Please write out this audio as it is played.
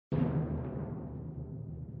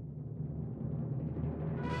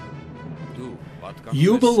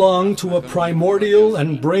You belong to a primordial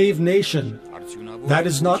and brave nation that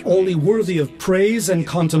is not only worthy of praise and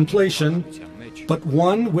contemplation, but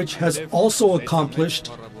one which has also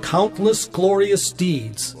accomplished countless glorious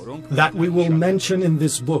deeds that we will mention in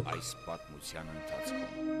this book.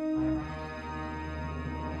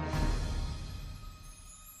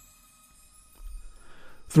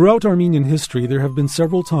 Throughout Armenian history, there have been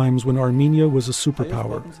several times when Armenia was a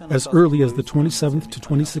superpower. As early as the 27th to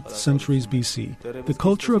 26th centuries BC, the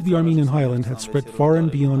culture of the Armenian highland had spread far and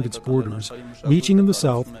beyond its borders, reaching in the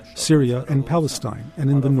south Syria and Palestine, and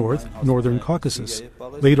in the north, northern Caucasus.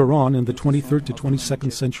 Later on, in the 23rd to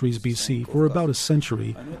 22nd centuries BC, for about a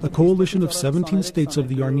century, a coalition of 17 states of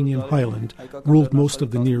the Armenian highland ruled most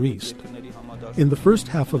of the Near East. In the first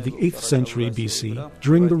half of the 8th century BC,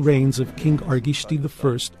 during the reigns of King Argishti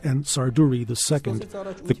I and Sarduri II,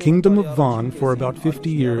 the kingdom of Van for about 50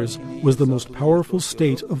 years was the most powerful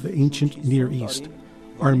state of the ancient Near East.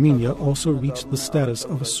 Armenia also reached the status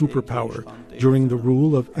of a superpower during the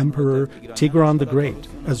rule of Emperor Tigran the Great,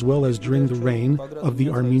 as well as during the reign of the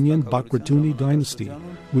Armenian Bakratuni dynasty,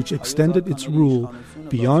 which extended its rule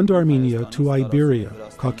beyond Armenia to Iberia,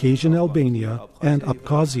 Caucasian Albania, and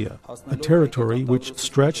Abkhazia, a territory which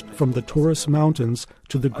stretched from the Taurus Mountains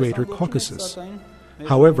to the Greater Caucasus.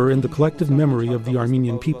 However, in the collective memory of the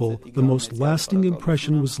Armenian people, the most lasting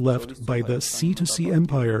impression was left by the sea-to-sea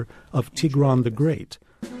empire of Tigran the Great.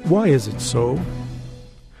 Why is it so?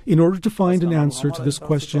 In order to find an answer to this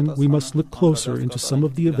question, we must look closer into some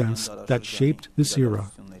of the events that shaped this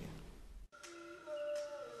era.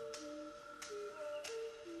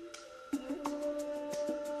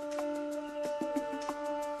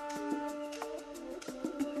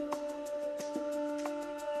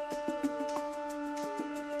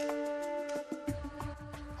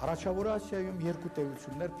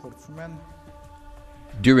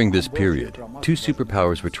 During this period, two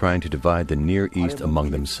superpowers were trying to divide the Near East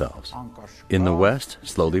among themselves. In the west,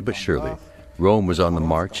 slowly but surely, Rome was on the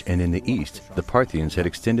march, and in the east, the Parthians had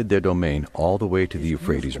extended their domain all the way to the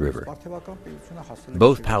Euphrates River.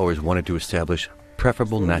 Both powers wanted to establish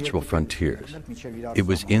preferable natural frontiers. It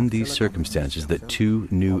was in these circumstances that two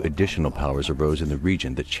new additional powers arose in the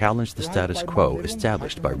region that challenged the status quo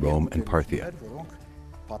established by Rome and Parthia.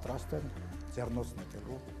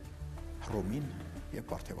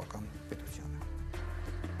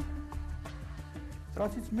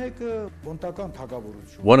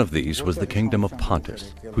 One of these was the kingdom of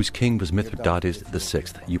Pontus, whose king was Mithridates VI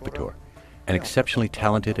Eupator, an exceptionally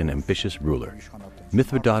talented and ambitious ruler.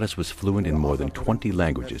 Mithridates was fluent in more than 20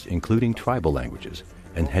 languages, including tribal languages,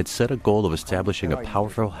 and had set a goal of establishing a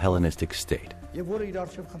powerful Hellenistic state.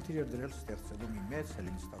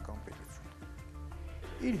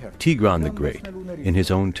 Tigran the Great, in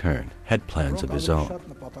his own turn, had plans of his own.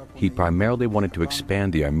 He primarily wanted to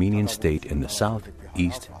expand the Armenian state in the south,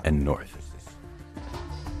 east, and north.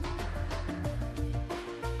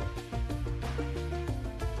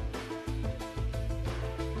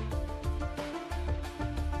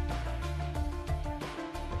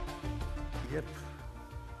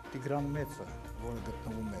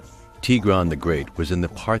 Tigran the Great was in the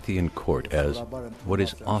Parthian court as what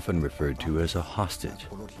is often referred to as a hostage.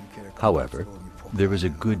 However, there is a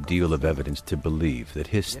good deal of evidence to believe that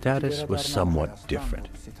his status was somewhat different.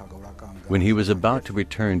 When he was about to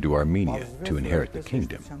return to Armenia to inherit the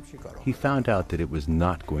kingdom, he found out that it was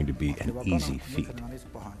not going to be an easy feat.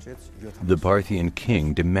 The Parthian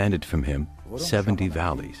king demanded from him 70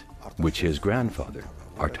 valleys, which his grandfather,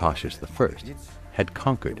 Artaxias I, had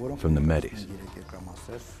conquered from the Medes.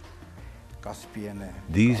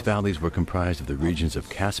 These valleys were comprised of the regions of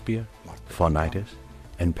Caspia, Phoenitus,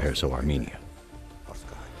 and Perso-Armenia.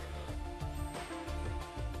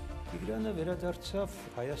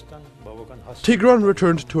 Tigran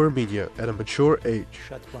returned to Armenia at a mature age.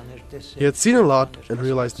 He had seen a lot and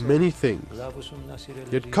realized many things.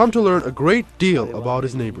 He had come to learn a great deal about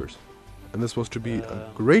his neighbors, and this was to be a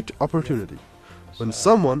great opportunity when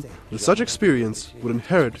someone with such experience would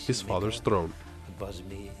inherit his father's throne.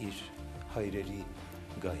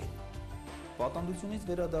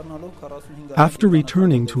 After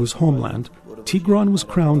returning to his homeland, Tigran was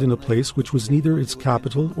crowned in a place which was neither its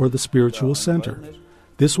capital or the spiritual center.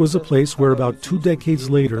 This was a place where about 2 decades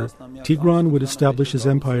later, Tigran would establish his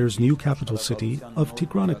empire's new capital city of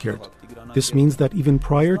Tigranakert. This means that even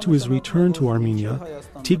prior to his return to Armenia,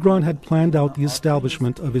 Tigran had planned out the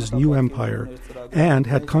establishment of his new empire and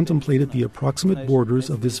had contemplated the approximate borders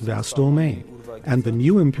of this vast domain, and the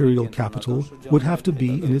new imperial capital would have to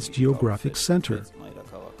be in its geographic center.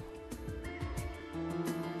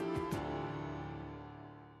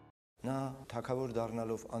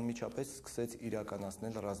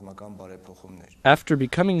 After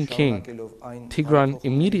becoming king, Tigran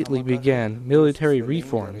immediately began military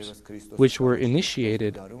reforms, which were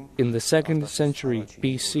initiated in the 2nd century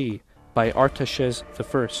BC by Artaxerxes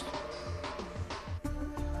I.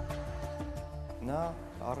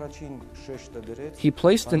 He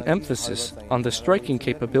placed an emphasis on the striking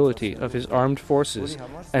capability of his armed forces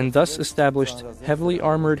and thus established heavily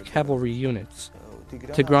armored cavalry units.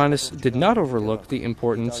 Tigranes did not overlook the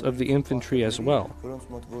importance of the infantry as well.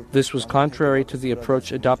 This was contrary to the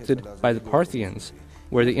approach adopted by the Parthians,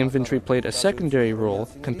 where the infantry played a secondary role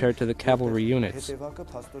compared to the cavalry units.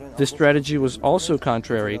 This strategy was also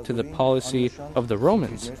contrary to the policy of the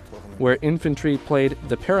Romans, where infantry played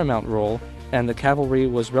the paramount role and the cavalry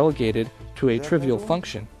was relegated to a trivial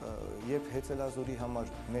function.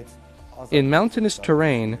 In mountainous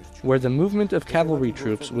terrain, where the movement of cavalry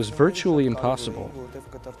troops was virtually impossible,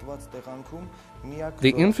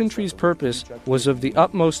 the infantry's purpose was of the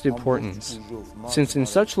utmost importance, since in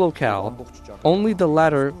such locale, only the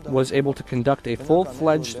latter was able to conduct a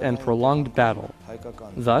full-fledged and prolonged battle.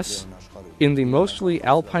 Thus, in the mostly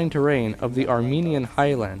alpine terrain of the Armenian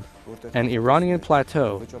highland and Iranian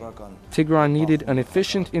plateau, Tigran needed an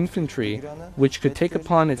efficient infantry which could take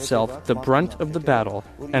upon itself the brunt of the battle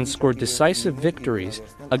and score decisive victories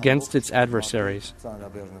against its adversaries.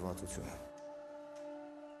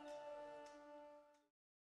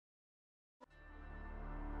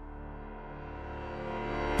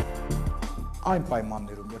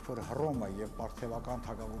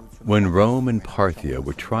 When Rome and Parthia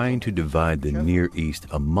were trying to divide the Near East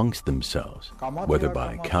amongst themselves, whether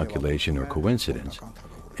by calculation or coincidence,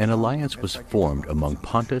 an alliance was formed among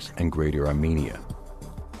Pontus and Greater Armenia.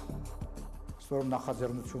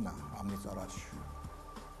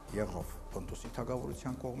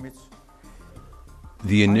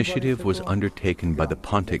 The initiative was undertaken by the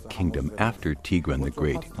Pontic kingdom after Tigran the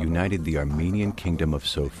Great united the Armenian kingdom of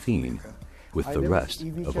Sophene with the rest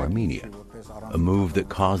of Armenia, a move that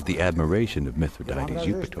caused the admiration of Mithridates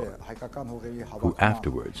Eupator, who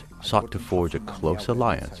afterwards sought to forge a close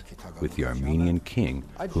alliance with the Armenian king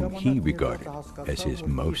whom he regarded as his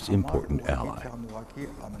most important ally.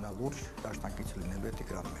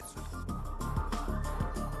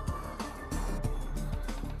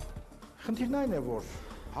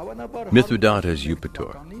 Mithridates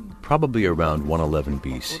Eupator, probably around 111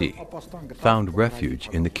 BC, found refuge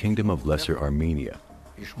in the kingdom of Lesser Armenia,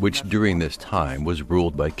 which during this time was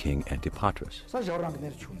ruled by King Antipatris.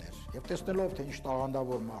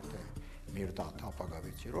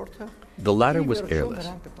 The latter was heirless,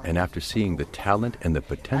 and after seeing the talent and the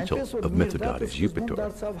potential of Mithridates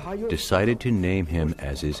Eupator, decided to name him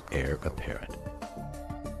as his heir apparent.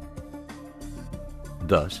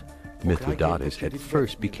 Thus, Mithridates at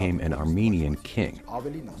first became an Armenian king,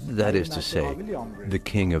 that is to say, the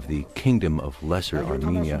king of the Kingdom of Lesser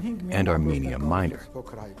Armenia and Armenia Minor,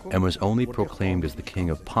 and was only proclaimed as the king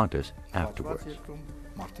of Pontus afterwards.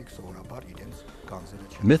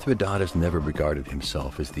 Mithridates never regarded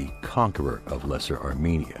himself as the conqueror of Lesser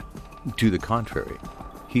Armenia. To the contrary,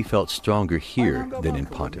 he felt stronger here than in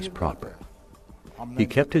Pontus proper. He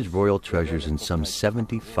kept his royal treasures in some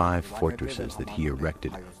 75 fortresses that he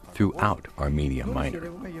erected throughout Armenia Minor,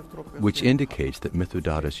 which indicates that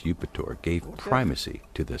Mithridates Eupator gave primacy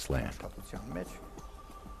to this land.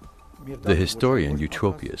 The historian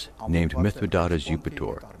Eutropius named Mithridates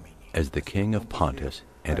Eupator as the king of Pontus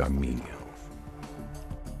and Armenia.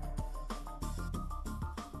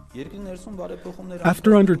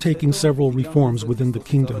 After undertaking several reforms within the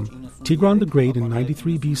kingdom, Tigran the Great in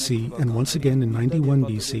 93 BC and once again in 91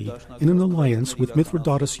 BC, in an alliance with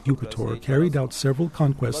Mithridates Eupator, carried out several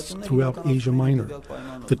conquests throughout Asia Minor.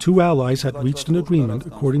 The two allies had reached an agreement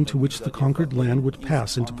according to which the conquered land would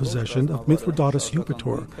pass into possession of Mithridates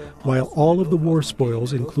Eupator, while all of the war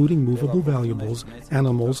spoils, including movable valuables,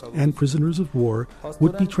 animals, and prisoners of war,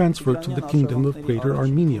 would be transferred to the kingdom of Greater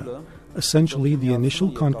Armenia. Essentially, the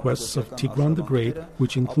initial conquests of Tigran the Great,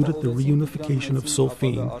 which included the reunification of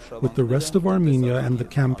Sophene with the rest of Armenia and the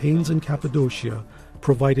campaigns in Cappadocia,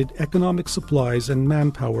 provided economic supplies and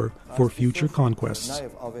manpower for future conquests.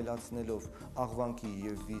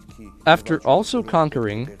 After also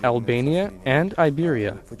conquering Albania and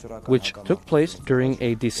Iberia, which took place during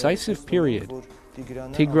a decisive period,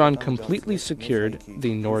 Tigran completely secured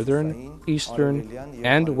the northern, eastern,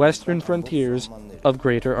 and western frontiers of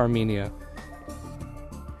Greater Armenia.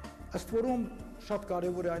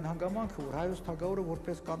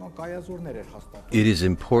 It is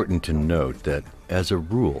important to note that, as a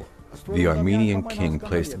rule, the Armenian king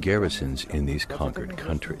placed garrisons in these conquered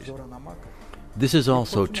countries. This is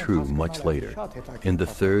also true much later, in the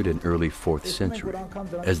 3rd and early 4th century,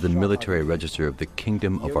 as the military register of the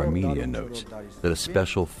Kingdom of Armenia notes that a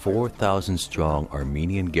special 4,000-strong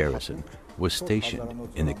Armenian garrison was stationed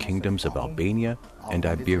in the kingdoms of Albania and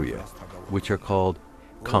Iberia, which are called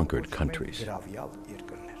conquered countries.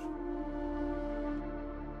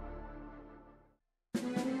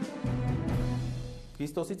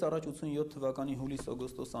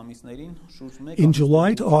 In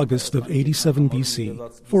July to August of 87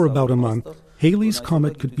 BC, for about a month, Halley's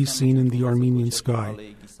Comet could be seen in the Armenian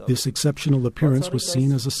sky. This exceptional appearance was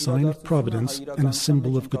seen as a sign of providence and a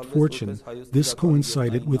symbol of good fortune. This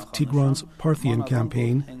coincided with Tigran's Parthian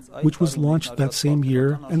campaign, which was launched that same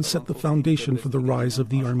year and set the foundation for the rise of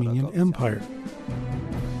the Armenian Empire.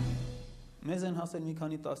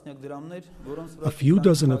 A few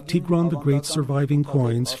dozen of Tigran the Great's surviving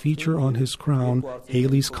coins feature on his crown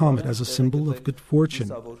Halley's Comet as a symbol of good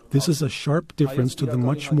fortune. This is a sharp difference to the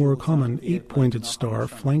much more common 8-pointed star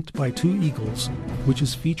flanked by 2 eagles, which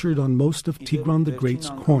is featured on most of Tigran the Great's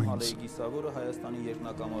coins.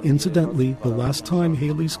 Incidentally, the last time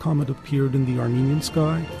Halley's Comet appeared in the Armenian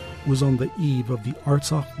sky was on the eve of the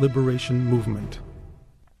Artsakh liberation movement.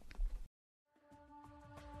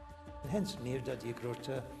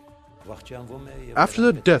 After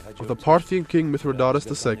the death of the Parthian king Mithridates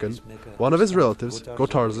II, one of his relatives,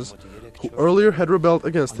 Gotarzes, who earlier had rebelled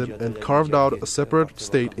against him and carved out a separate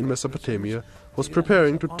state in Mesopotamia, was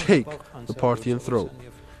preparing to take the Parthian throne.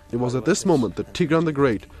 It was at this moment that Tigran the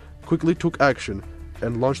Great quickly took action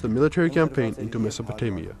and launched a military campaign into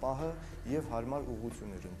Mesopotamia.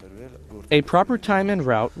 A proper time and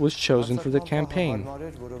route was chosen for the campaign.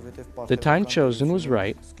 The time chosen was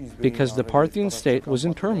right because the Parthian state was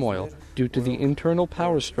in turmoil due to the internal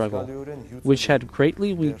power struggle, which had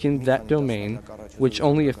greatly weakened that domain, which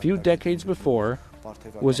only a few decades before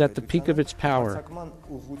was at the peak of its power.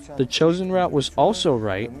 The chosen route was also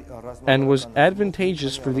right and was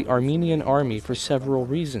advantageous for the Armenian army for several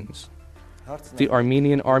reasons. The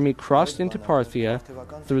Armenian army crossed into Parthia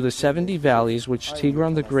through the 70 valleys which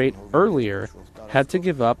Tigran the Great earlier had to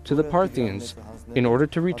give up to the Parthians in order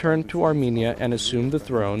to return to Armenia and assume the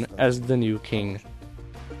throne as the new king.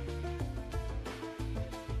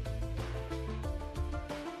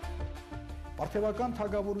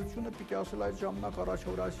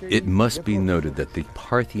 It must be noted that the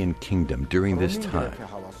Parthian kingdom during this time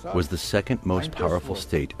was the second most powerful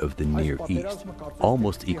state of the Near East,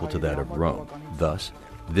 almost equal to that of Rome. Thus,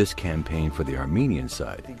 this campaign for the Armenian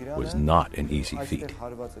side was not an easy feat.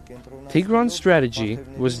 Tigran's strategy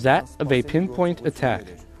was that of a pinpoint attack,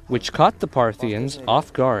 which caught the Parthians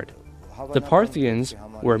off guard. The Parthians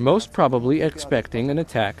were most probably expecting an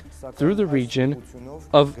attack through the region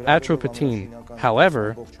of Atropatene.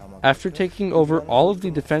 However, after taking over all of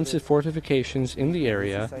the defensive fortifications in the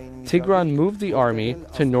area, Tigran moved the army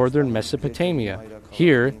to northern Mesopotamia.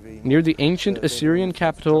 Here, near the ancient Assyrian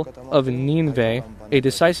capital of Nineveh, a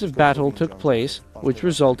decisive battle took place which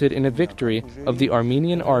resulted in a victory of the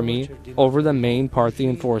Armenian army over the main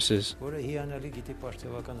Parthian forces.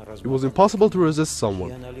 It was impossible to resist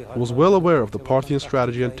someone who was well aware of the Parthian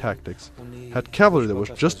strategy and tactics, had cavalry that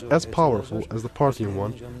was just as powerful as the Parthian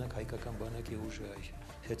one,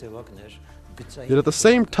 yet at the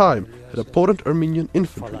same time had a potent Armenian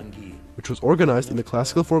infantry, which was organized in the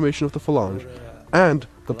classical formation of the phalange, and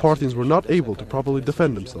the Parthians were not able to properly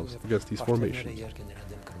defend themselves against these formations.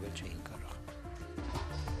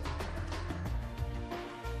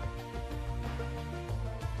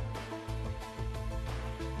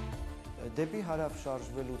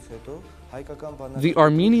 The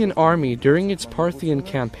Armenian army during its Parthian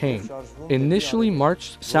campaign initially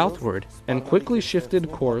marched southward and quickly shifted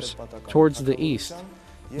course towards the east.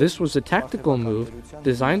 This was a tactical move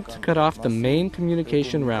designed to cut off the main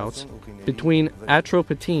communication routes between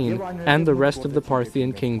Atropatene and the rest of the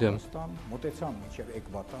Parthian kingdom.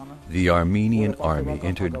 The Armenian army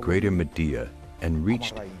entered Greater Media and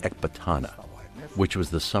reached Ecbatana, which was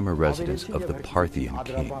the summer residence of the Parthian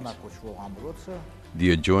kings.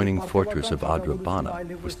 The adjoining fortress of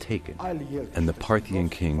Adrabana was taken, and the Parthian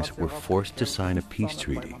kings were forced to sign a peace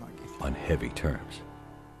treaty on heavy terms.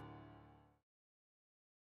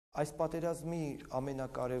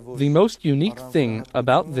 The most unique thing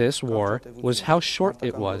about this war was how short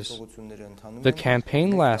it was. The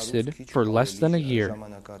campaign lasted for less than a year,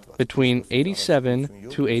 between 87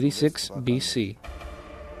 to 86 BC.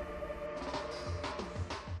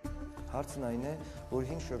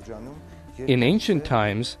 In ancient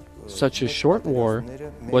times, such a short war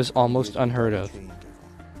was almost unheard of.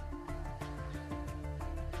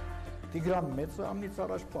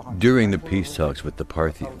 During the peace talks with the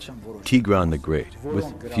Parthians, Tigran the Great,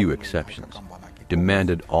 with few exceptions,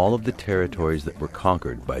 demanded all of the territories that were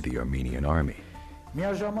conquered by the Armenian army.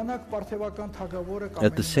 At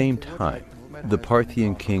the same time, the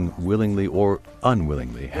Parthian king willingly or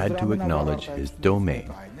unwillingly had to acknowledge his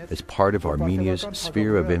domain as part of Armenia's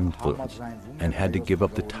sphere of influence and had to give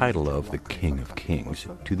up the title of the King of Kings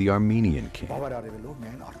to the Armenian king.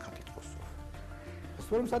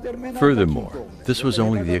 Furthermore, this was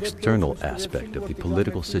only the external aspect of the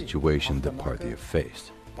political situation that Parthia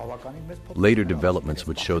faced. Later developments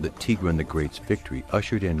would show that Tigran the Great's victory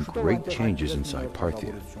ushered in great changes inside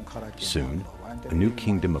Parthia. Soon, a new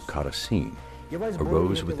kingdom of Karasin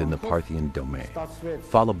arose within the Parthian domain,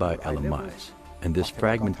 followed by Elamais, and this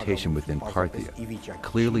fragmentation within Parthia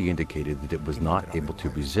clearly indicated that it was not able to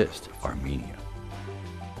resist Armenia.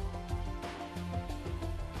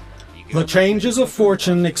 The changes of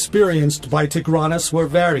fortune experienced by Tigranes were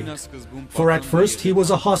varied, for at first he was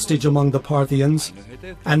a hostage among the Parthians,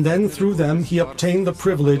 and then through them he obtained the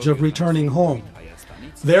privilege of returning home.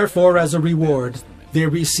 Therefore, as a reward, they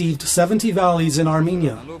received 70 valleys in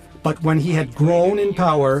Armenia, but when he had grown in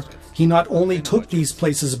power, he not only took these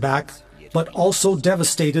places back, but also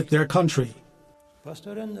devastated their country.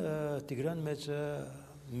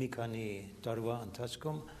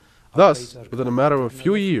 Thus, within a matter of a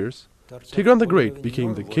few years, Tigran the Great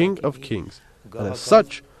became the King of Kings, and as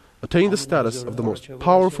such, attained the status of the most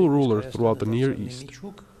powerful ruler throughout the Near East.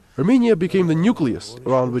 Armenia became the nucleus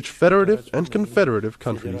around which federative and confederative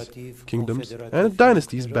countries, kingdoms, and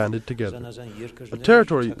dynasties banded together, a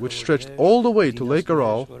territory which stretched all the way to Lake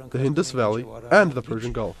Aral, the Indus Valley, and the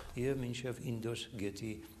Persian Gulf.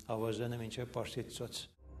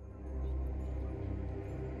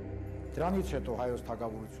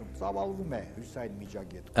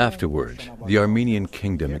 Afterwards, the Armenian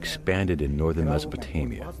kingdom expanded in northern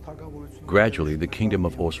Mesopotamia. Gradually, the kingdom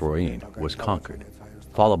of Osroene was conquered,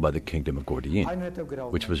 followed by the kingdom of Gordian,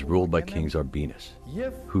 which was ruled by King Zarbinus,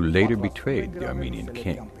 who later betrayed the Armenian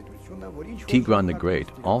king. Tigran the Great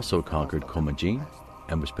also conquered Commagene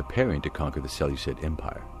and was preparing to conquer the Seleucid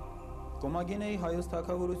Empire.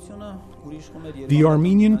 The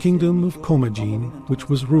Armenian kingdom of Commagene, which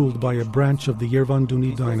was ruled by a branch of the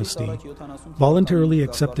Yervanduni dynasty, voluntarily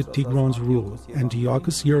accepted Tigran's rule.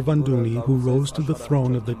 Antiochus Yervanduni, who rose to the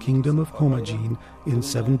throne of the kingdom of Commagene in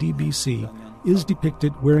 70 BC, is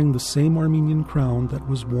depicted wearing the same Armenian crown that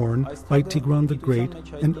was worn by Tigran the Great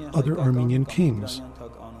and other Armenian kings.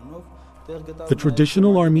 The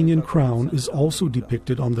traditional Armenian crown is also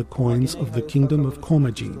depicted on the coins of the kingdom of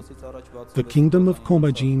Commagene. The kingdom of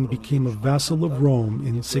Commagene became a vassal of Rome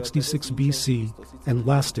in 66 BC and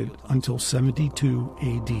lasted until 72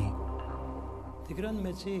 AD.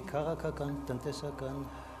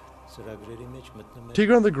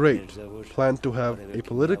 Tigran the Great planned to have a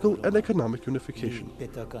political and economic unification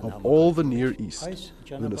of all the Near East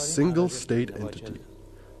within a single state entity.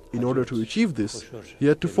 In order to achieve this, he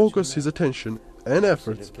had to focus his attention and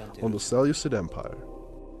efforts on the Seleucid Empire.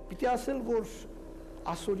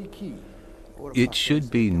 It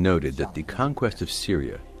should be noted that the conquest of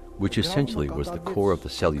Syria, which essentially was the core of the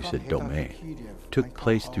Seleucid domain, took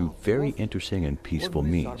place through very interesting and peaceful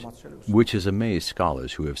means, which has amazed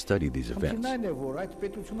scholars who have studied these events.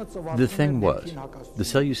 The thing was, the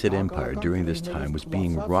Seleucid Empire during this time was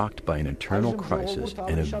being rocked by an internal crisis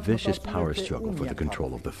and a vicious power struggle for the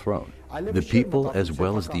control of the throne. The people, as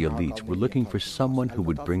well as the elites, were looking for someone who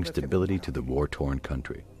would bring stability to the war-torn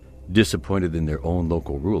country. Disappointed in their own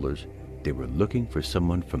local rulers, they were looking for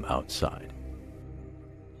someone from outside.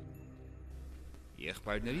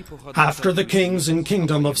 After the kings and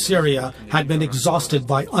kingdom of Syria had been exhausted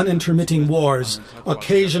by unintermitting wars,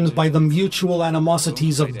 occasioned by the mutual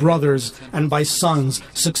animosities of brothers and by sons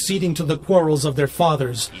succeeding to the quarrels of their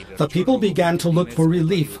fathers, the people began to look for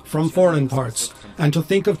relief from foreign parts, and to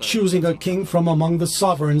think of choosing a king from among the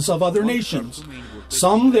sovereigns of other nations.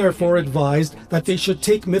 Some therefore advised that they should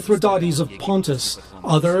take Mithridates of Pontus,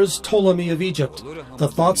 others Ptolemy of Egypt. The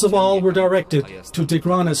thoughts of all were directed to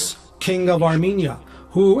Tigranes, king of Armenia,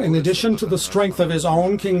 who, in addition to the strength of his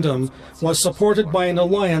own kingdom, was supported by an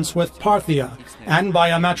alliance with Parthia and by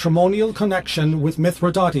a matrimonial connection with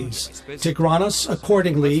Mithridates. Tigranes,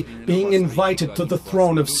 accordingly, being invited to the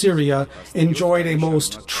throne of Syria, enjoyed a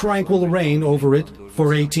most tranquil reign over it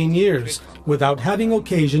for 18 years, without having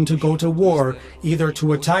occasion to go to war, either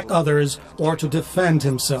to attack others or to defend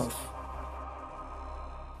himself.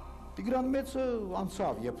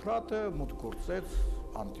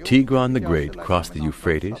 Tigran the Great crossed the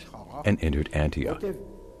Euphrates and entered Antioch.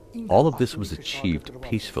 All of this was achieved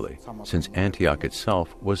peacefully, since Antioch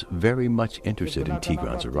itself was very much interested in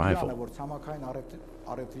Tigran's arrival.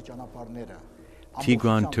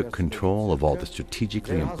 Tigran took control of all the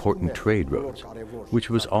strategically important trade roads, which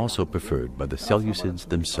was also preferred by the Seleucids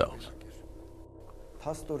themselves.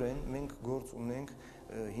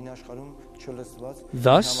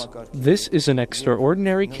 Thus, this is an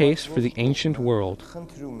extraordinary case for the ancient world,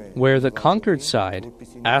 where the conquered side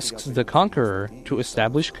asks the conqueror to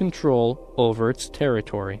establish control over its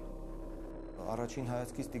territory.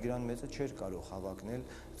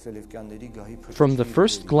 From the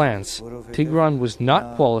first glance, Tigran was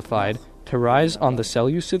not qualified to rise on the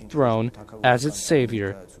Seleucid throne as its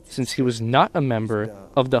savior, since he was not a member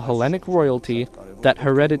of the Hellenic royalty that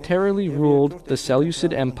hereditarily ruled the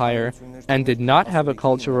Seleucid Empire and did not have a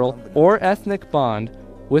cultural or ethnic bond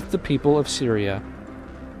with the people of Syria.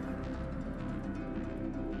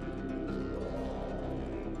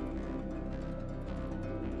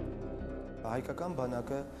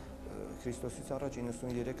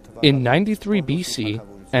 In 93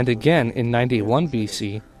 BC, and again in 91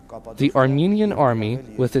 BC, the Armenian army,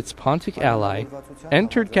 with its Pontic ally,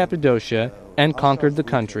 entered Cappadocia and conquered the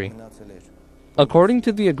country. According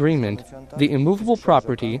to the agreement, the immovable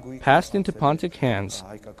property passed into Pontic hands,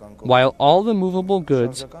 while all the movable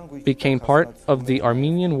goods became part of the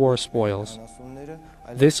Armenian war spoils.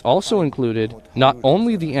 This also included not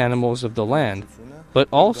only the animals of the land, but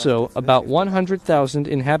also about 100,000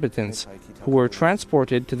 inhabitants who were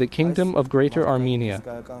transported to the kingdom of Greater Armenia.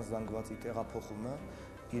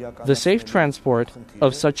 The safe transport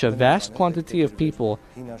of such a vast quantity of people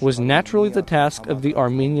was naturally the task of the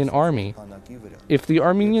Armenian army. If the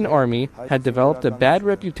Armenian army had developed a bad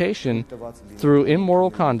reputation through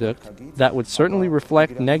immoral conduct, that would certainly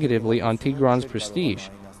reflect negatively on Tigran's prestige,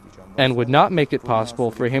 and would not make it possible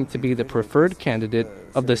for him to be the preferred candidate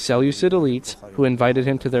of the Seleucid elites who invited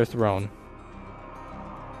him to their throne.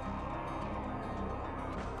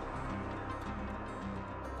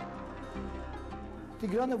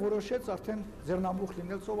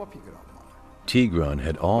 Tigran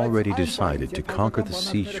had already decided to conquer the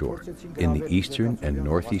seashore in the eastern and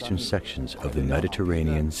northeastern sections of the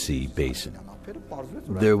Mediterranean Sea basin.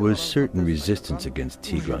 There was certain resistance against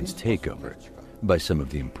Tigran's takeover by some of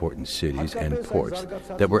the important cities and ports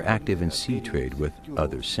that were active in sea trade with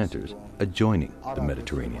other centers adjoining the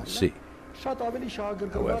Mediterranean Sea.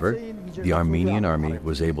 However, the Armenian army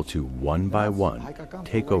was able to, one by one,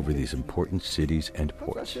 take over these important cities and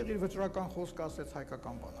ports.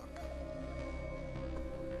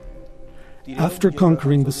 After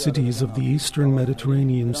conquering the cities of the eastern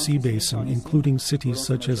Mediterranean Sea basin, including cities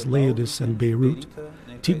such as Laodis and Beirut,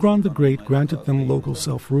 Tigran the Great granted them local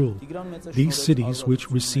self-rule. These cities,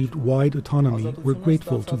 which received wide autonomy, were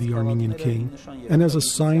grateful to the Armenian king, and as a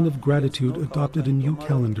sign of gratitude adopted a new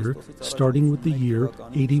calendar starting with the year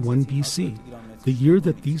 81 BC, the year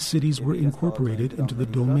that these cities were incorporated into the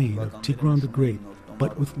domain of Tigran the Great,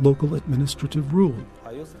 but with local administrative rule.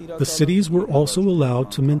 The cities were also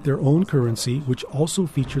allowed to mint their own currency, which also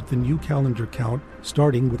featured the new calendar count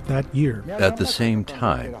starting with that year. At the same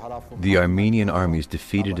time, the Armenian armies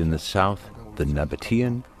defeated in the south the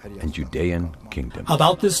Nabatean and Judean kingdom.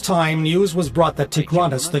 About this time, news was brought that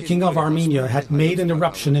Tigranes, the king of Armenia, had made an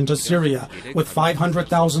eruption into Syria with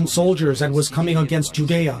 500,000 soldiers and was coming against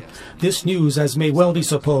Judea. This news, as may well be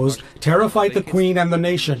supposed, terrified the queen and the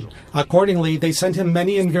nation. Accordingly, they sent him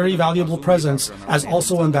many and very valuable presents, as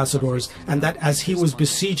also ambassadors, and that as he was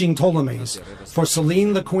besieging Ptolemais. For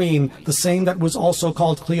Selene the queen, the same that was also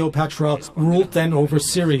called Cleopatra, ruled then over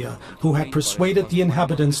Syria, who had persuaded the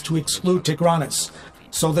inhabitants to exclude Tigranes.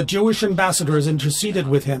 So the Jewish ambassadors interceded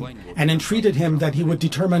with him and entreated him that he would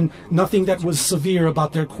determine nothing that was severe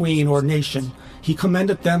about their queen or nation. He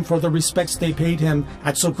commended them for the respects they paid him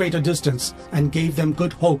at so great a distance and gave them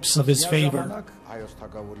good hopes of his favor.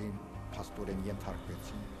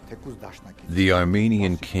 The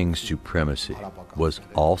Armenian king's supremacy was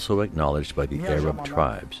also acknowledged by the Arab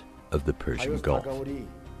tribes of the Persian Gulf.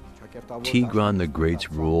 Tigran the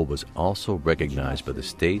Great's rule was also recognized by the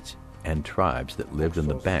states and tribes that lived on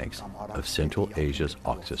the banks of Central Asia's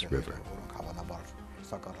Oxus River.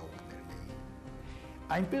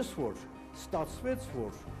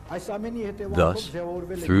 Thus,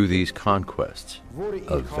 through these conquests,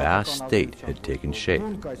 a vast state had taken shape,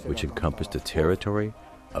 which encompassed a territory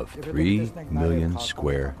of 3 million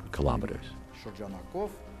square kilometers.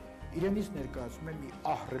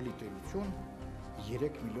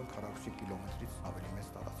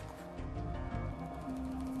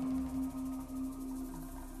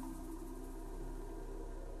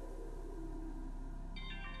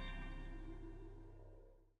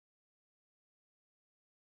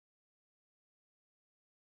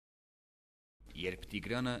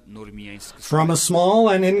 From a small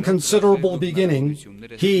and inconsiderable beginning,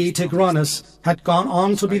 he, Tigranes, had gone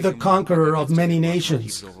on to be the conqueror of many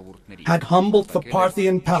nations, had humbled the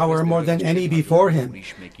Parthian power more than any before him,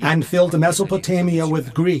 and filled Mesopotamia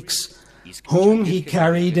with Greeks, whom he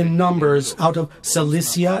carried in numbers out of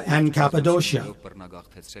Cilicia and Cappadocia.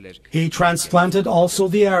 He transplanted also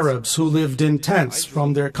the Arabs who lived in tents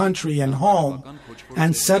from their country and home,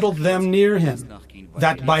 and settled them near him,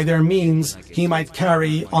 that by their means he might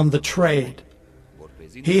carry on the trade.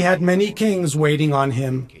 He had many kings waiting on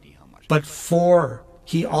him, but 4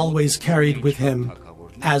 he always carried with him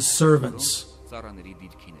as servants.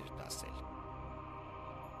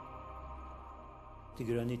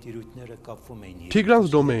 Tigran's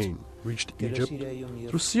domain reached Egypt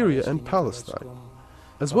through Syria and Palestine,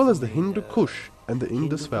 as well as the Hindu Kush and the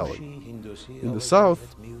Indus Valley. In the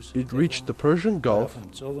south, it reached the Persian Gulf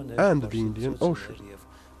and the Indian Ocean,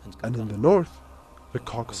 and in the north, the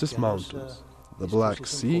Caucasus Mountains, the Black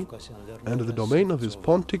Sea, and the domain of his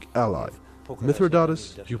Pontic ally,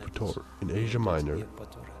 Mithridates Eupator in Asia Minor.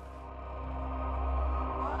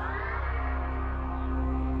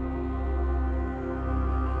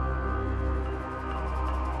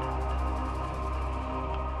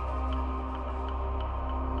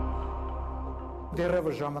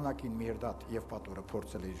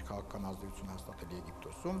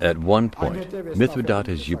 At one point,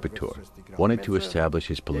 Mithridates Eupator wanted to establish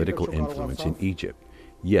his political influence in Egypt,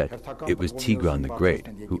 yet it was Tigran the Great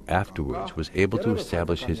who afterwards was able to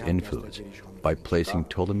establish his influence by placing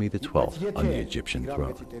Ptolemy XII on the Egyptian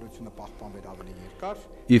throne.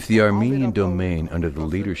 If the Armenian domain under the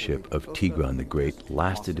leadership of Tigran the Great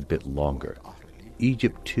lasted a bit longer,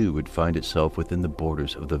 Egypt too would find itself within the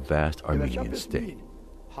borders of the vast Armenian state.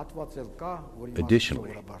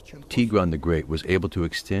 Additionally, Tigran the Great was able to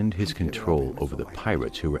extend his control over the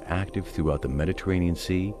pirates who were active throughout the Mediterranean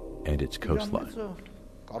Sea and its coastline.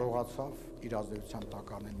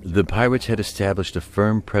 The pirates had established a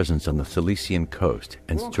firm presence on the Cilician coast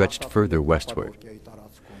and stretched further westward.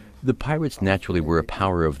 The pirates naturally were a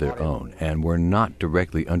power of their own and were not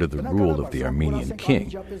directly under the rule of the Armenian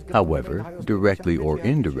king. However, directly or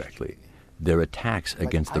indirectly, their attacks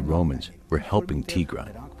against the Romans were helping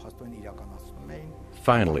Tigran.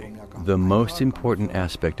 Finally, the most important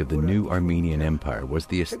aspect of the new Armenian Empire was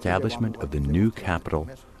the establishment of the new capital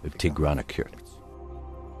of Tigranakert.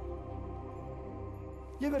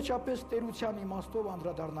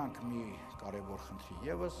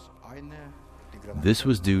 This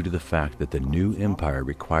was due to the fact that the new empire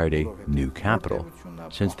required a new capital,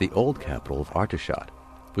 since the old capital of Artashat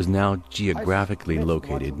was now geographically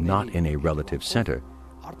located not in a relative center,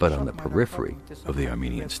 but on the periphery of the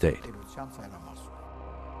Armenian state.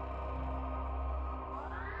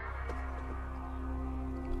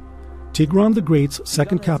 Tigran the Great's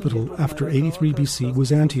second capital after 83 BC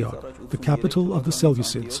was Antioch, the capital of the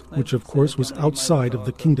Seleucids, which of course was outside of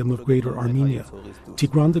the kingdom of Greater Armenia.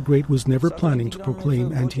 Tigran the Great was never planning to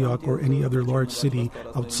proclaim Antioch or any other large city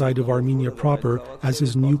outside of Armenia proper as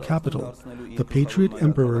his new capital. The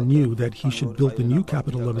Patriot-Emperor knew that he should build the new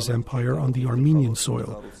capital of his empire on the Armenian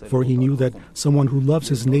soil, for he knew that someone who loves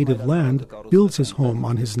his native land builds his home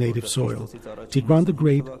on his native soil. Tigran the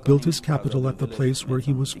Great built his capital at the place where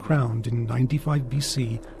he was crowned in 95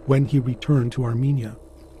 BC when he returned to Armenia.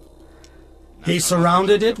 He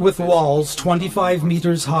surrounded it with walls 25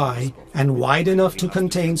 meters high and wide enough to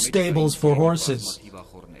contain stables for horses.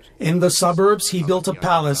 In the suburbs, he built a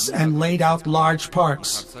palace and laid out large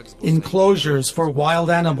parks, enclosures for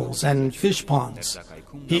wild animals and fish ponds.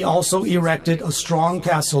 He also erected a strong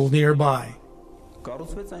castle nearby.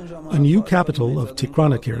 A new capital of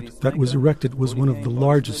Tigranakert that was erected was one of the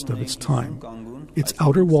largest of its time. Its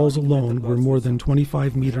outer walls alone were more than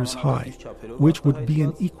 25 meters high, which would be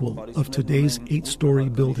an equal of today's 8-story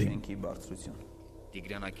building.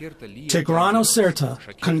 Tigranocerta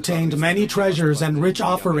contained many treasures and rich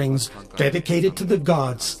offerings dedicated to the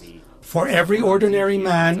gods, for every ordinary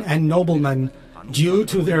man and nobleman, due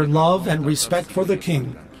to their love and respect for the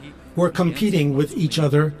king, were competing with each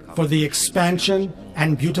other for the expansion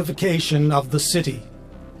and beautification of the city.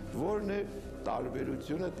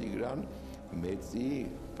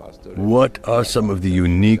 What are some of the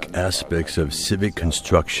unique aspects of civic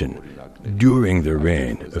construction during the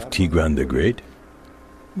reign of Tigran the Great?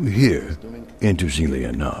 Here, interestingly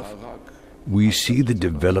enough, we see the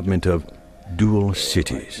development of dual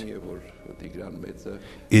cities.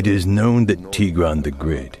 It is known that Tigran the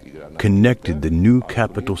Great connected the new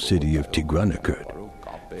capital city of Tigranakert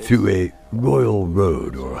through a royal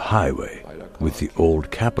road or highway with the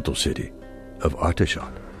old capital city of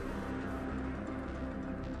Artashat.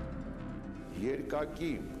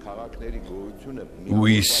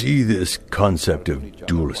 We see this concept of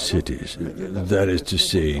dual cities, that is to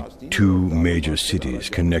say, two major cities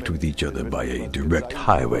connect with each other by a direct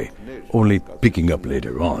highway, only picking up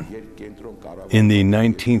later on. In the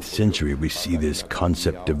 19th century, we see this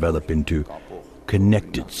concept develop into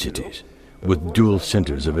connected cities, with dual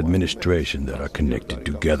centers of administration that are connected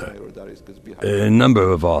together. A number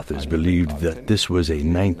of authors believed that this was a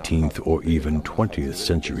 19th or even 20th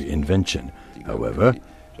century invention. However,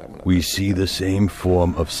 we see the same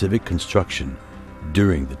form of civic construction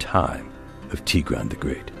during the time of Tigran the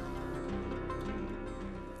Great.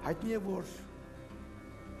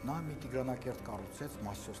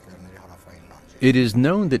 It is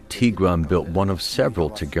known that Tigran built one of several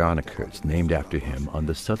Tigranokerts named after him on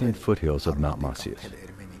the southern foothills of Mount Masius.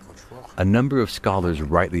 A number of scholars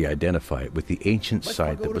rightly identify it with the ancient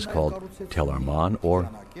site that was called Tel Arman or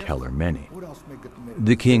Tel Armeni.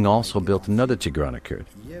 The king also built another Tigranokert,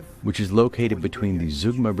 which is located between the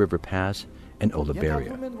Zugma River Pass and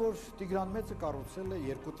Olaberia.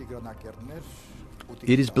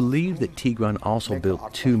 It is believed that Tigran also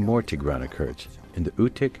built two more Tigranokerts in the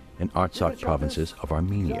Utik and Artsakh provinces of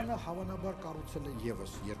Armenia.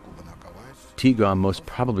 Tigran most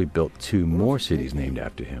probably built two more cities named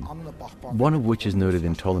after him, one of which is noted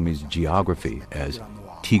in Ptolemy's geography as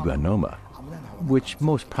Tigranoma, which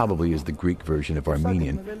most probably is the Greek version of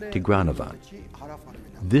Armenian Tigranovan.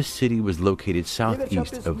 This city was located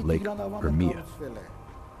southeast of Lake Hermia.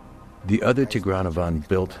 The other Tigranovan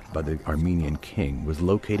built by the Armenian king was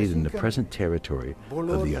located in the present territory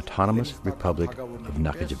of the Autonomous Republic of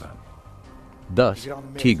Nakhichevan. Thus,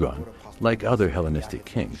 Tigran, like other Hellenistic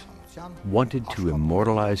kings, wanted to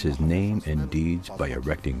immortalize his name and deeds by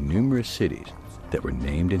erecting numerous cities that were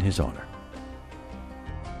named in his honor.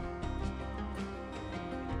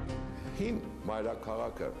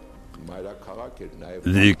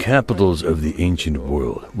 The capitals of the ancient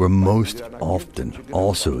world were most often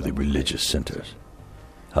also the religious centers.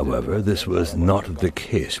 However, this was not the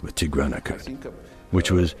case with Tigranokert, which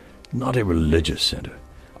was not a religious center,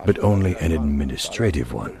 but only an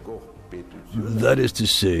administrative one. That is to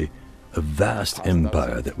say, a vast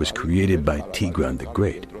empire that was created by Tigran the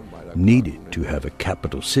Great needed to have a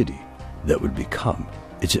capital city that would become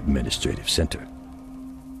its administrative center.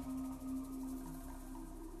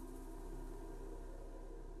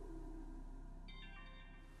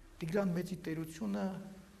 Tigran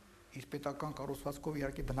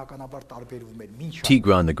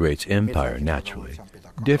the Great's empire, naturally,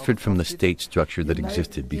 differed from the state structure that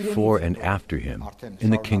existed before and after him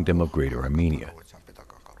in the kingdom of Greater Armenia.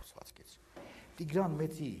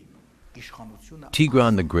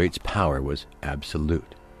 Tigran the Great's power was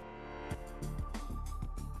absolute.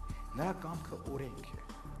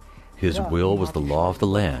 His will was the law of the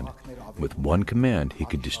land. With one command, he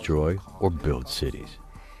could destroy or build cities.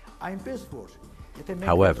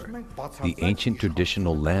 However, the ancient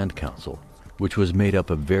traditional land council, which was made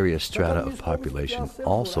up of various strata of population,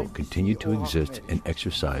 also continued to exist and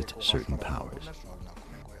exercised certain powers.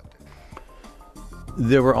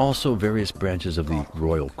 There were also various branches of the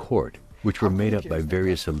royal court, which were made up by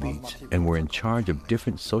various elites and were in charge of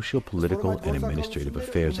different social, political, and administrative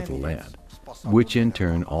affairs of the land, which in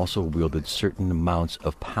turn also wielded certain amounts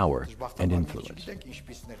of power and influence.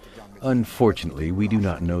 Unfortunately, we do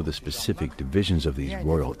not know the specific divisions of these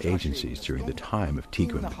royal agencies during the time of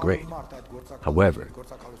Tigran the Great. However,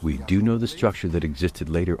 we do know the structure that existed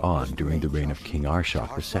later on during the reign of King Arshak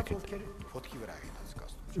II.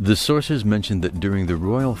 The sources mention that during the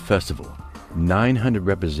royal festival, 900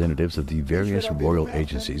 representatives of the various royal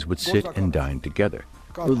agencies would sit and dine together.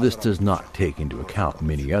 Though this does not take into account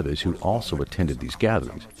many others who also attended these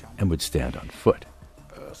gatherings and would stand on foot.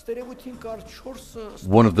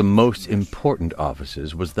 One of the most important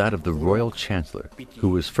offices was that of the royal chancellor, who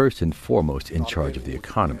was first and foremost in charge of the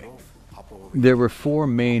economy. There were 4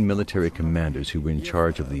 main military commanders who were in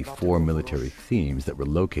charge of the 4 military themes that were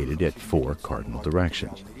located at 4 cardinal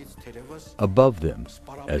directions. Above them,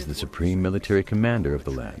 as the supreme military commander of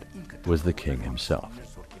the land, was the king himself.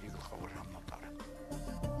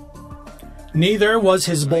 Neither was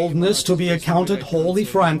his boldness to be accounted wholly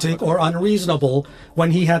frantic or unreasonable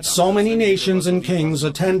when he had so many nations and kings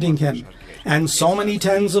attending him, and so many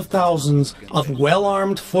tens of thousands of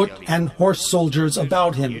well-armed foot and horse soldiers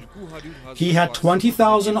about him. He had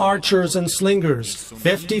 20,000 archers and slingers,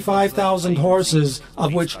 55,000 horses,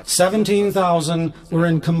 of which 17,000 were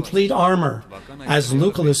in complete armor. As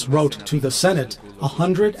Lucullus wrote to the Senate,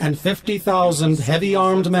 150,000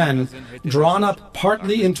 heavy-armed men, drawn up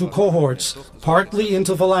partly into cohorts, partly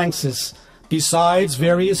into phalanxes, besides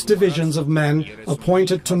various divisions of men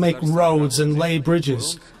appointed to make roads and lay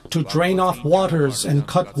bridges, to drain off waters and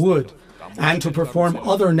cut wood, and to perform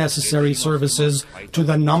other necessary services, to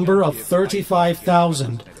the number of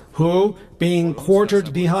 35,000, who, being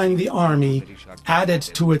quartered behind the army, added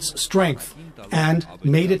to its strength, and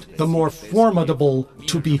made it the more formidable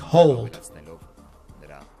to behold.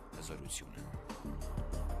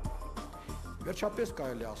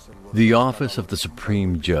 The office of the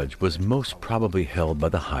supreme judge was most probably held by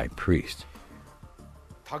the high priest.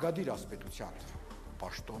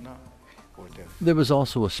 There was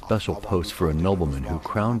also a special post for a nobleman who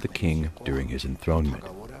crowned the king during his enthronement.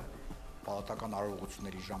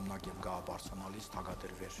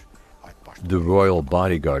 The royal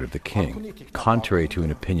bodyguard of the king, contrary to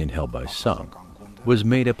an opinion held by some, was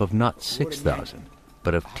made up of not 6,000,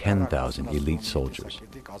 but of 10,000 elite soldiers.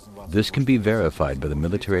 This can be verified by the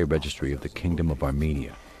military registry of the Kingdom of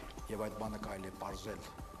Armenia.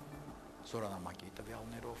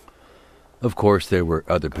 Of course, there were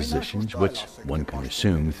other positions, which one can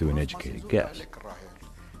assume through an educated guess.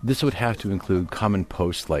 This would have to include common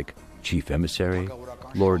posts like chief emissary,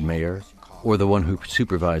 lord mayor, or the one who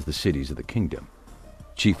supervised the cities of the kingdom,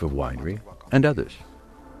 chief of winery, and others.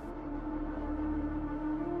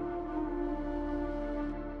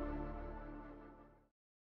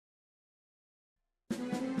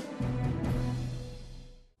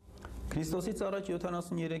 The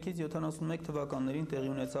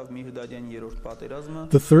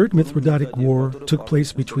Third Mithridatic War took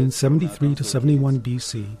place between 73 to 71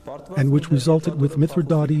 BC, and which resulted with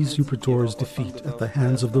Mithridates Eupator's defeat at the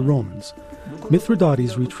hands of the Romans.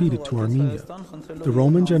 Mithridates retreated to Armenia. The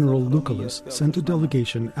Roman general Lucullus sent a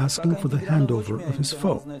delegation asking for the handover of his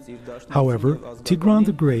foe. However, Tigran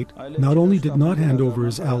the Great not only did not hand over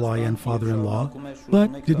his ally and father-in-law,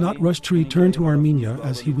 but did not rush to return to Armenia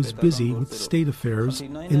as he was busy with state affairs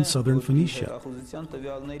in southern Phoenicia.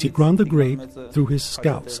 Tigran the Great, through his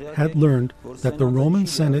scouts, had learned that the Roman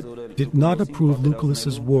Senate did not approve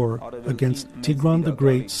Lucullus's war against Tigran the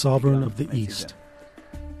Great, sovereign of the East.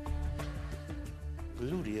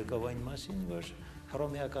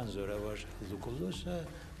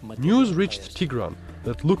 News reached Tigran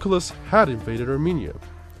that Lucullus had invaded Armenia.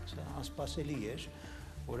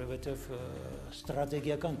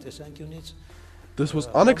 This was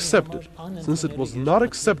unaccepted, since it was not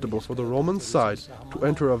acceptable for the Roman side to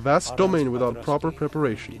enter a vast domain without proper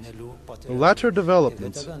preparations. The latter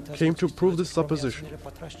developments came to prove this supposition.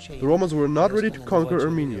 The Romans were not ready to conquer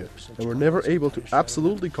Armenia, and were never able to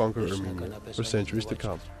absolutely conquer Armenia for centuries to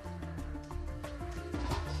come.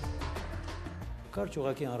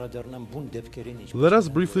 Let us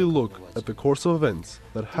briefly look at the course of events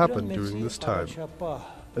that happened during this time.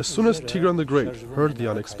 As soon as Tigran the Great heard the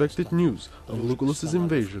unexpected news of Lucullus's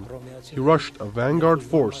invasion, he rushed a vanguard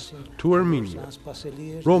force to Armenia.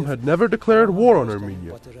 Rome had never declared war on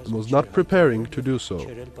Armenia and was not preparing to do so.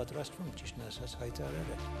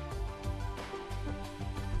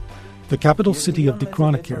 The capital city of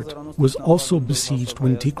Dikranakert was also besieged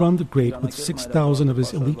when Tigran the Great with 6,000 of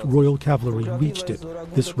his elite royal cavalry reached it.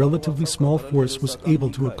 This relatively small force was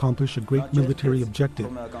able to accomplish a great military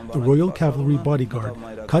objective. The royal cavalry bodyguard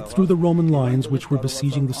cut through the Roman lines which were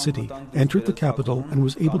besieging the city, entered the capital, and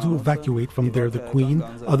was able to evacuate from there the queen,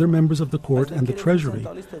 other members of the court, and the treasury.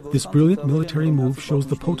 This brilliant military move shows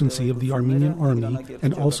the potency of the Armenian army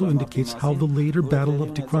and also indicates how the later Battle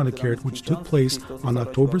of Dikranakert, which took place on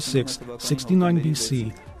October 6, 69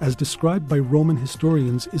 BC, as described by Roman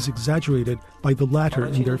historians, is exaggerated by the latter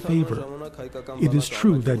in their favor. It is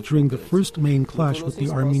true that during the first main clash with the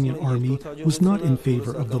Armenian army was not in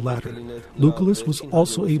favor of the latter. Lucullus was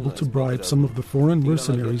also able to bribe some of the foreign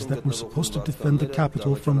mercenaries that were supposed to defend the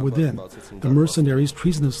capital from within. The mercenaries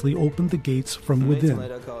treasonously opened the gates from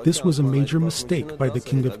within. This was a major mistake by the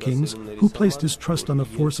King of Kings, who placed his trust on a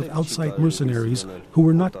force of outside mercenaries who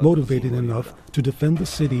were not motivated enough to defend the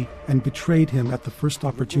city and betrayed him at the first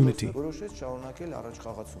opportunity.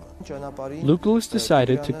 Lucullus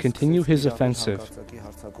decided to continue his offensive.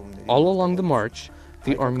 All along the march,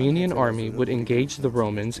 the Armenian army would engage the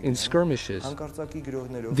Romans in skirmishes.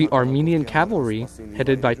 The Armenian cavalry,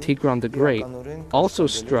 headed by Tigran the Great, also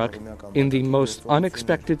struck in the most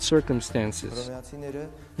unexpected circumstances.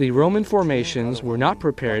 The Roman formations were not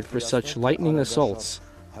prepared for such lightning assaults.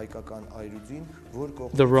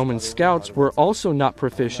 The Roman scouts were also not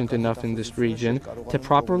proficient enough in this region to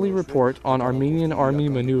properly report on Armenian army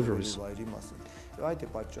maneuvers.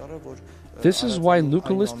 This is why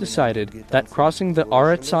Lucullus decided that crossing the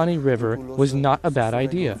Aratsani River was not a bad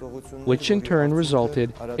idea, which in turn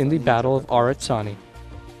resulted in the Battle of Aratsani.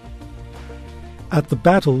 At the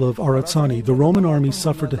Battle of Aratsani, the Roman army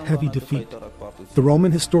suffered a heavy defeat. The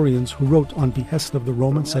Roman historians who wrote on behest of the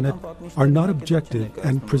Roman Senate are not objective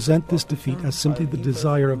and present this defeat as simply the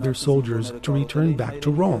desire of their soldiers to return back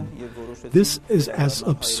to Rome. This is as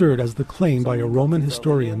absurd as the claim by a Roman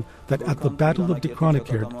historian that at the Battle of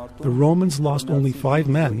Dichronicherd, the Romans lost only 5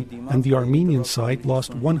 men and the Armenian side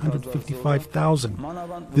lost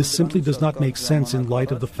 155,000. This simply does not make sense in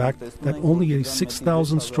light of the fact that only a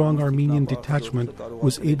 6,000-strong Armenian detachment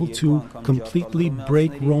was able to completely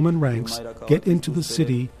break Roman ranks, get into the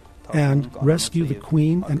city, and rescue the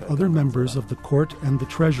queen and other members of the court and the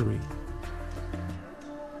treasury.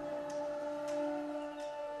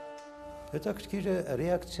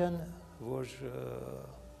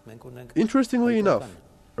 Interestingly enough,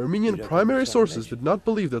 Armenian primary sources did not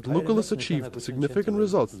believe that Lucullus achieved significant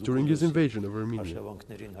results during his invasion of Armenia.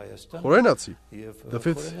 Khorenatsi, the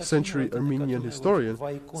 5th century Armenian historian,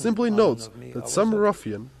 simply notes that some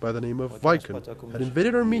ruffian by the name of Vaikon had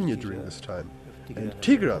invaded Armenia during this time, and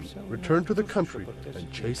Tigran returned to the country and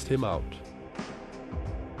chased him out.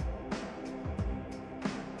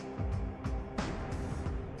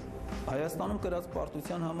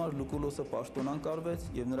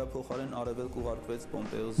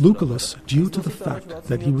 Lucullus, due to the fact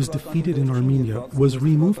that he was defeated in Armenia, was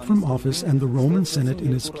removed from office, and the Roman Senate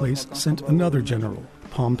in his place sent another general,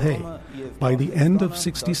 Pompey. By the end of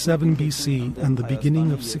 67 BC and the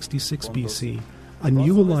beginning of 66 BC, a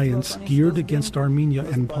new alliance geared against Armenia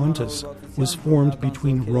and Pontus was formed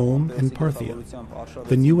between Rome and Parthia.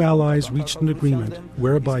 The new allies reached an agreement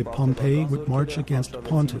whereby Pompey would march against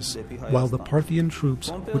Pontus, while the Parthian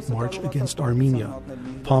troops would march against Armenia.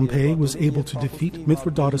 Pompey was able to defeat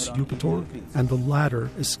Mithridates Eupator, and the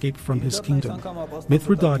latter escaped from his kingdom.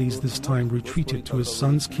 Mithridates this time retreated to his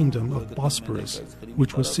son's kingdom of Bosporus,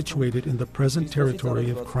 which was situated in the present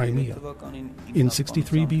territory of Crimea. In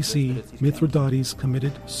 63 BC, Mithridates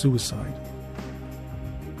committed suicide.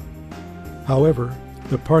 However,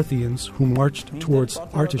 the Parthians who marched towards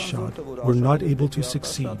Artashad were not able to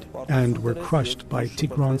succeed and were crushed by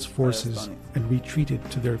Tigran's forces and retreated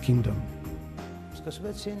to their kingdom.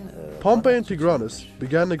 Pompey and Tigranes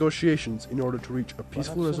began negotiations in order to reach a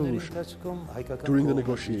peaceful resolution. During the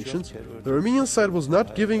negotiations, the Armenian side was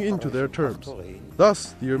not giving in to their terms.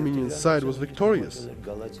 Thus, the Armenian side was victorious.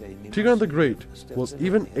 Tigran the Great was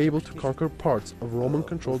even able to conquer parts of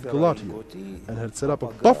Roman-controlled Galatia and had set up a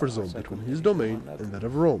buffer zone between his domain and that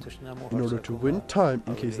of Rome in order to win time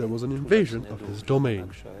in case there was an invasion of his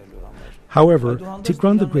domain. However,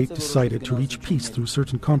 Tigran the Great decided to reach peace through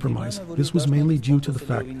certain compromise. This was mainly due to the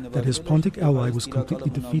fact that his Pontic ally was completely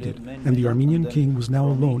defeated, and the Armenian king was now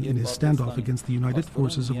alone in his standoff against the united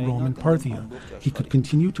forces of Rome and Parthia. He could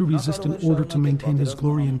continue to resist in order to maintain his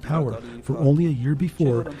glory and power, for only a year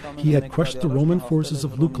before he had crushed the Roman forces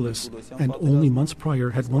of Lucullus, and only months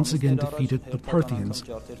prior had once again defeated the Parthians.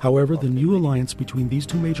 However, the new alliance between these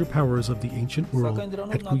two major powers of the ancient world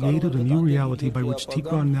had created a new reality by which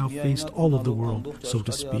Tigran now faced all of the world, so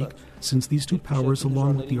to speak, since these two powers,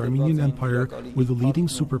 along with the Armenian Empire, were the leading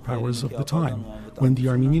superpowers of the time. When the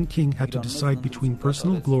Armenian king had to decide between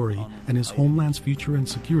personal glory and his homeland's future and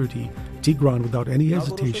security, Tigran, without any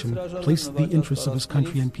hesitation, placed the interests of his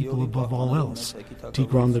country and people above all else.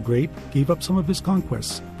 Tigran the Great gave up some of his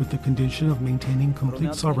conquests with the condition of maintaining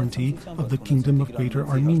complete sovereignty of the kingdom of Greater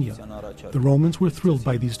Armenia. The Romans were thrilled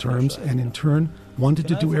by these terms and, in turn, wanted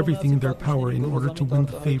to do everything in their power in order to win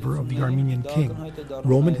the favor of the Armenian king.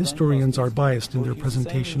 Roman historians are biased in their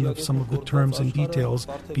presentation of some of the terms and details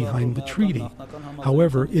behind the treaty.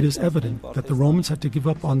 However, it is evident that the Romans had to give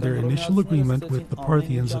up on their initial agreement with the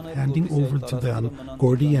Parthians of handing over to them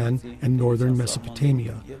Gordian and northern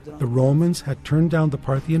Mesopotamia. The Romans had turned down the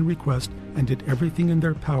Parthian request and did everything in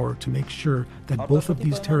their power to make sure that both of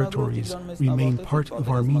these territories remained part of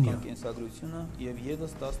Armenia.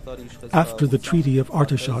 After the Treaty of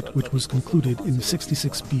Artashad, which was concluded in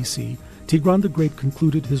 66 BC, Tigran the Great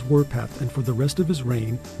concluded his warpath and for the rest of his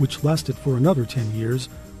reign, which lasted for another 10 years,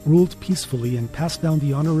 ruled peacefully and passed down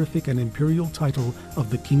the honorific and imperial title of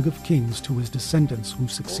the King of Kings to his descendants who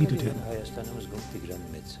succeeded him.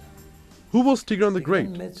 Who was Tigran the Great,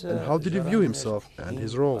 and how did he view himself and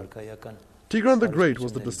his role? Tigran the Great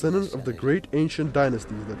was the descendant of the great ancient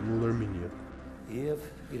dynasties that ruled Armenia.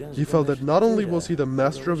 He felt that not only was he the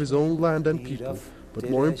master of his own land and people, but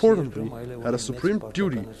more importantly, had a supreme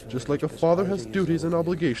duty, just like a father has duties and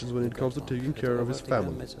obligations when it comes to taking care of his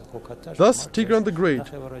family. Thus, Tigran the Great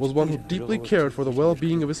was one who deeply cared for the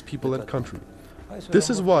well-being of his people and country. This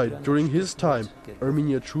is why, during his time,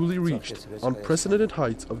 Armenia truly reached unprecedented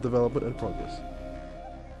heights of development and progress.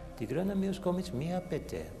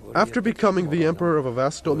 After becoming the emperor of a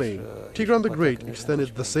vast domain, Tigran the Great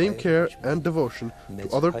extended the same care and devotion to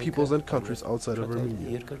other peoples and countries outside of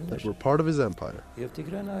Armenia that were part of his empire.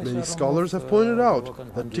 Many scholars have pointed out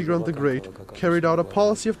that Tigran the Great carried out a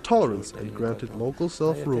policy of tolerance and granted local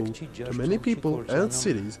self-rule to many people and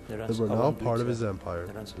cities that were now part of his empire.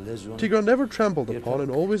 Tigran never trampled upon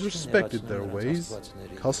and always respected their ways,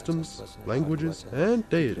 customs, languages, and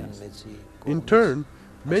deities. In turn,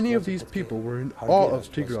 many of these people were in awe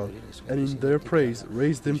of Tigran and in their praise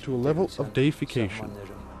raised him to a level of deification.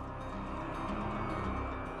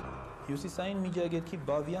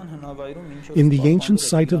 In the ancient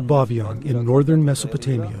site of Bavian in northern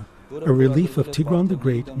Mesopotamia, a relief of Tigran the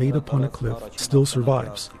Great made upon a cliff still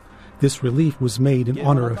survives. This relief was made in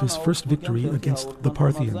honor of his first victory against the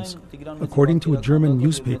Parthians. According to a German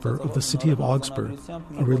newspaper of the city of Augsburg,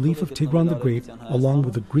 a relief of Tigran the Great, along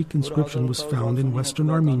with a Greek inscription, was found in western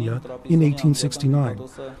Armenia in 1869.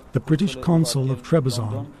 The British consul of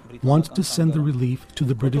Trebizond wanted to send the relief to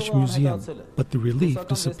the British Museum, but the relief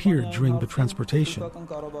disappeared during the transportation.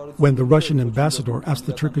 When the Russian ambassador asked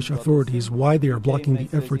the Turkish authorities why they are blocking the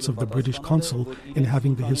efforts of the British consul in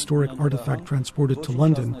having the historic artifact transported to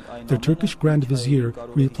London, the Turkish Grand Vizier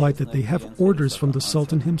replied that they have orders from the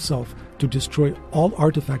Sultan himself to destroy all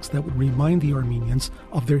artifacts that would remind the Armenians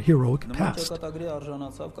of their heroic past.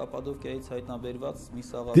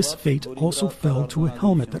 This fate also fell to a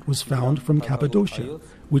helmet that was found from Cappadocia,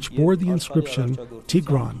 which bore the inscription,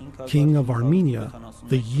 Tigran, King of Armenia,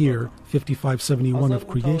 the year 5571 of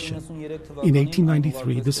creation. In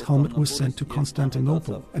 1893, this helmet was sent to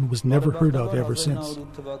Constantinople and was never heard of ever since.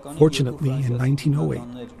 Fortunately, in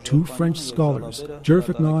 1908, two French scholars,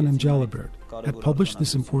 Gerfignon and Jalabert, had published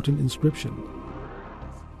this important inscription.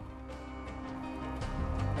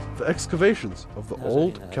 The excavations of the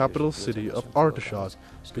old capital city of Artashat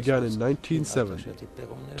began in 1970.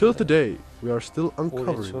 Till today, we are still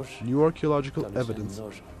uncovering new archaeological evidence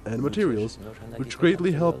and materials which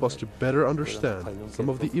greatly help us to better understand some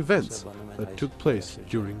of the events that took place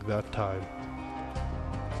during that time.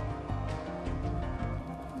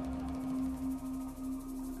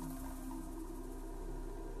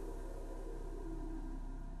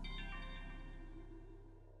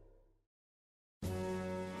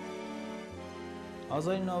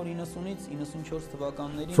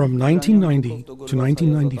 From 1990 to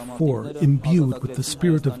 1994, imbued with the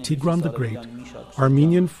spirit of Tigran the Great,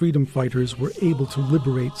 Armenian freedom fighters were able to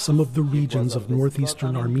liberate some of the regions of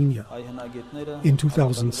northeastern Armenia. In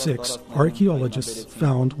 2006, archaeologists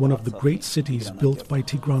found one of the great cities built by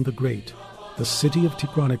Tigran the Great, the city of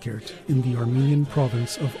Tigranakert in the Armenian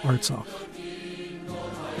province of Artsakh.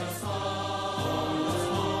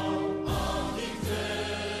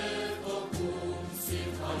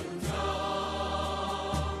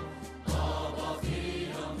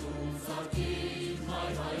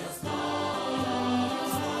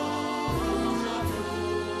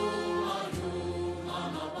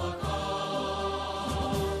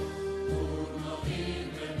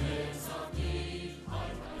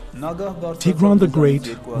 Tigran the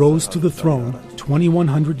Great rose to the throne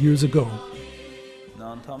 2,100 years ago,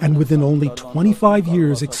 and within only 25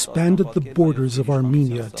 years expanded the borders of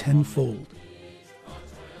Armenia tenfold.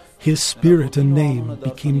 His spirit and name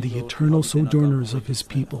became the eternal sojourners of his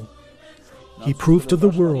people. He proved to the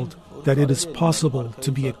world that it is possible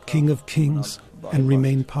to be a king of kings and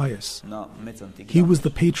remain pious. He was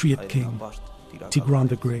the Patriot King, Tigran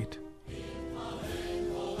the Great.